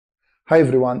Hi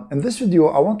everyone, in this video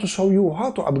I want to show you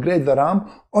how to upgrade the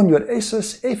RAM on your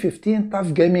Asus A15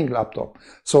 Tuf Gaming laptop.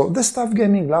 So this Tuf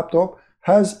Gaming laptop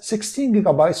has 16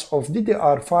 gigabytes of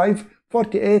DDR5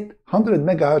 4800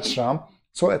 MHz RAM.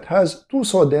 So it has two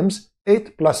SODIMMs,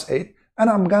 8 plus 8, and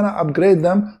I'm gonna upgrade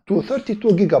them to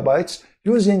 32 gigabytes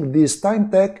using these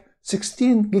Timetec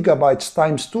 16 gigabytes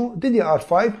times 2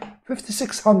 DDR5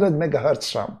 5600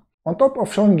 MHz RAM. On top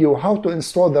of showing you how to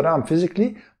install the RAM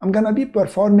physically, I'm gonna be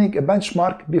performing a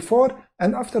benchmark before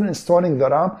and after installing the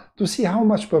RAM to see how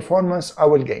much performance I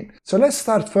will gain. So let's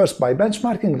start first by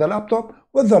benchmarking the laptop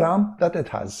with the RAM that it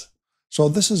has. So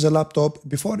this is a laptop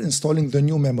before installing the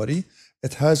new memory.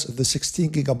 It has the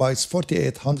 16 gigabytes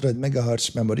 4800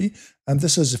 MHz memory, and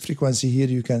this is the frequency here,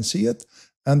 you can see it.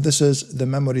 And this is the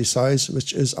memory size,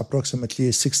 which is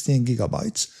approximately 16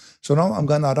 gigabytes. So now I'm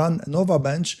gonna run Nova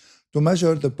Bench to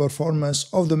measure the performance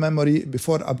of the memory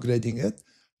before upgrading it.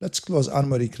 Let's close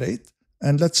Armory Crate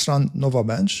and let's run Nova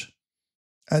Bench.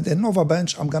 And in Nova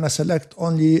Bench, I'm gonna select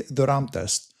only the RAM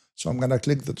test. So I'm gonna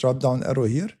click the drop down arrow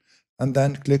here and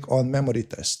then click on Memory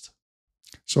Test.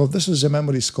 So this is the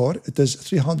memory score. It is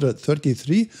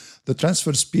 333. The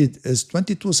transfer speed is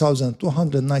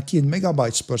 22,219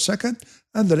 megabytes per second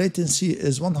and the latency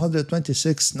is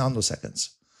 126 nanoseconds.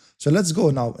 So let's go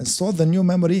now, install the new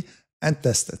memory and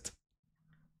test it.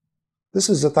 This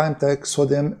is the Timetec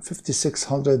SODIMM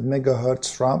 5600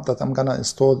 MHz RAM that I'm gonna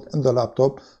install in the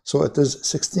laptop. So it is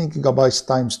 16 gigabytes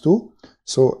times 2.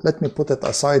 So let me put it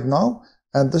aside now.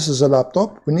 And this is a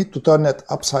laptop. We need to turn it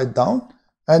upside down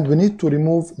and we need to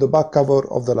remove the back cover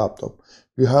of the laptop.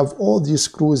 You have all these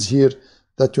screws here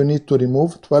that you need to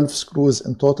remove, 12 screws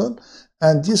in total.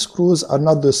 And these screws are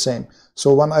not the same.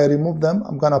 So when I remove them,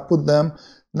 I'm gonna put them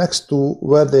next to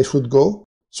where they should go,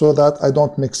 so that I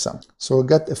don't mix them. So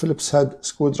get a Phillips head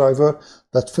screwdriver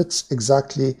that fits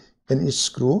exactly in each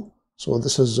screw. So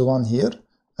this is the one here.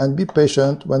 And be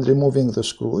patient when removing the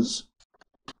screws.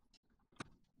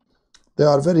 They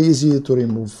are very easy to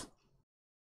remove.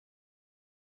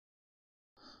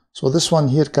 So this one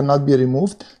here cannot be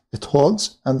removed. It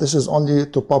holds, and this is only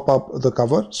to pop up the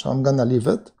cover. So I'm gonna leave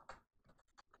it.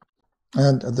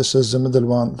 And this is the middle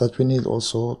one that we need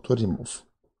also to remove.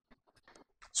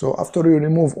 So after you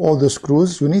remove all the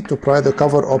screws, you need to pry the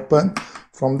cover open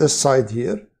from this side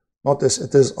here. Notice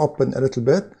it is open a little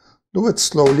bit. Do it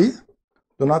slowly.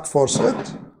 Do not force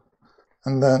it.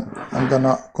 And then I'm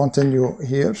gonna continue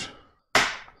here.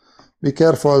 Be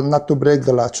careful not to break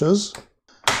the latches.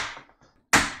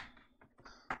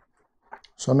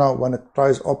 So now when it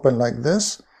pries open like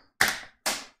this,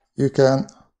 you can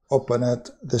open it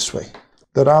this way.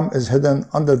 The RAM is hidden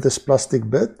under this plastic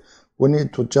bit. We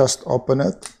need to just open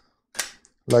it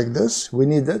like this. We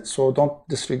need it, so don't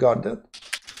disregard it.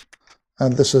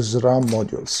 And this is the RAM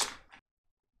modules.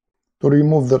 To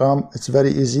remove the RAM, it's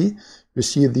very easy. You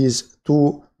see these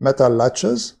two metal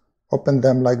latches. Open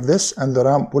them like this and the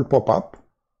RAM will pop up.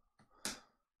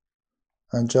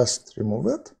 And just remove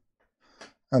it.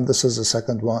 And this is the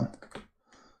second one.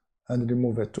 And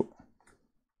remove it too.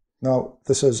 Now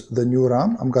this is the new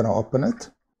RAM. I'm gonna open it.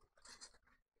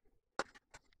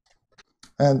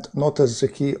 And notice the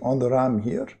key on the RAM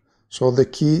here. So the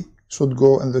key should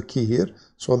go in the key here.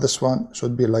 So this one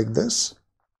should be like this.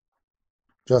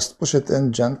 Just push it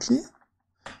in gently.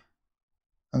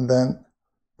 And then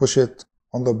push it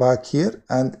on the back here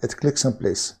and it clicks in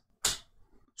place.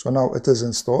 So now it is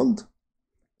installed.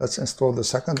 Let's install the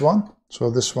second one.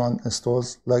 So this one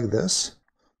installs like this.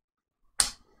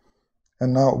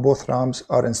 And now both RAMs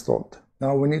are installed.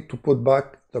 Now we need to put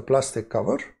back the plastic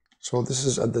cover. So this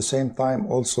is at the same time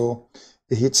also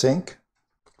a heatsink.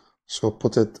 So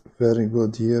put it very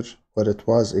good here where it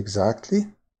was exactly.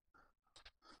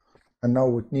 And now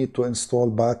we need to install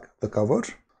back the cover.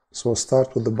 So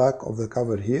start with the back of the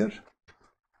cover here.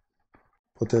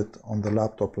 Put it on the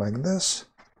laptop like this.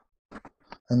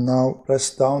 And now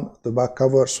press down the back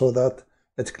cover so that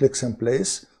it clicks in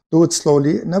place. Do it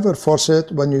slowly. Never force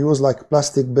it when you use like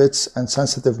plastic bits and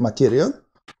sensitive material.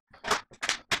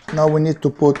 Now we need to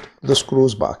put the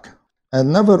screws back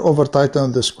and never over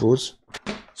tighten the screws.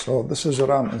 So this is the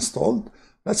RAM installed.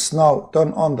 Let's now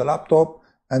turn on the laptop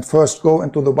and first go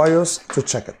into the BIOS to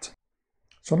check it.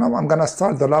 So now I'm gonna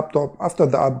start the laptop after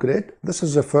the upgrade. This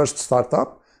is the first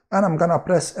startup and I'm gonna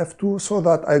press F2 so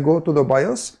that I go to the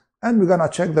BIOS and we're gonna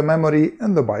check the memory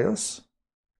in the BIOS.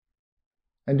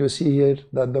 And you see here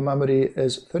that the memory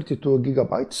is 32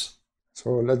 gigabytes.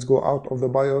 So let's go out of the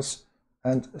BIOS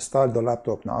and start the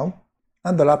laptop now.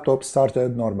 And the laptop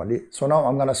started normally. So now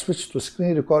I'm gonna switch to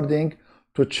screen recording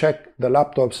to check the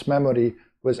laptop's memory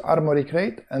with Armory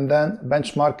Crate and then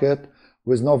benchmark it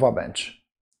with Nova Bench.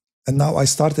 And now I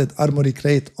started Armory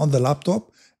Crate on the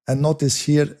laptop, and notice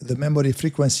here the memory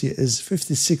frequency is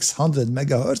 5600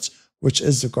 megahertz, which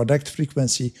is the correct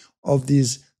frequency of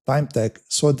these Timetec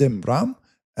SODIMM RAM,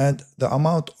 and the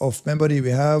amount of memory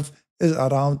we have is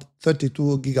around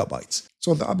 32 gigabytes.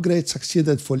 So the upgrade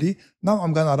succeeded fully. Now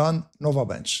I'm gonna run Nova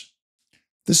Bench.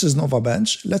 This is Nova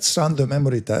Bench. Let's run the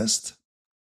memory test.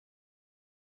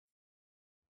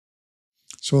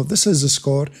 So this is the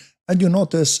score, and you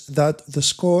notice that the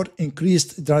score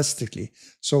increased drastically.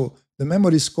 So the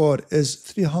memory score is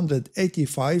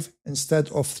 385 instead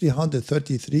of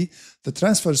 333. The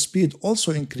transfer speed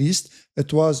also increased.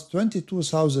 It was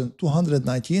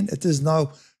 22,219. It is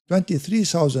now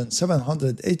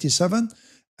 23,787.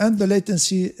 And the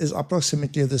latency is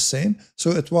approximately the same.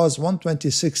 So it was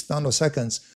 126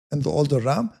 nanoseconds in the older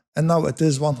RAM, and now it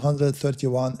is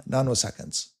 131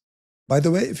 nanoseconds. By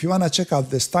the way, if you want to check out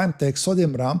this Timetec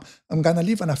SODIMM RAM, I'm going to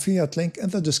leave an affiliate link in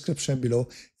the description below.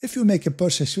 If you make a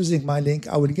purchase using my link,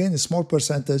 I will gain a small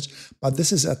percentage, but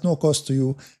this is at no cost to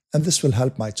you, and this will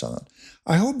help my channel.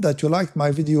 I hope that you liked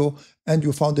my video and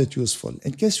you found it useful.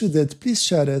 In case you did, please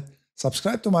share it,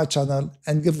 subscribe to my channel,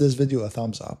 and give this video a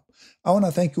thumbs up. I want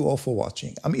to thank you all for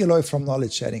watching. I'm Eloy from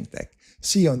Knowledge Sharing Tech.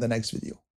 See you in the next video.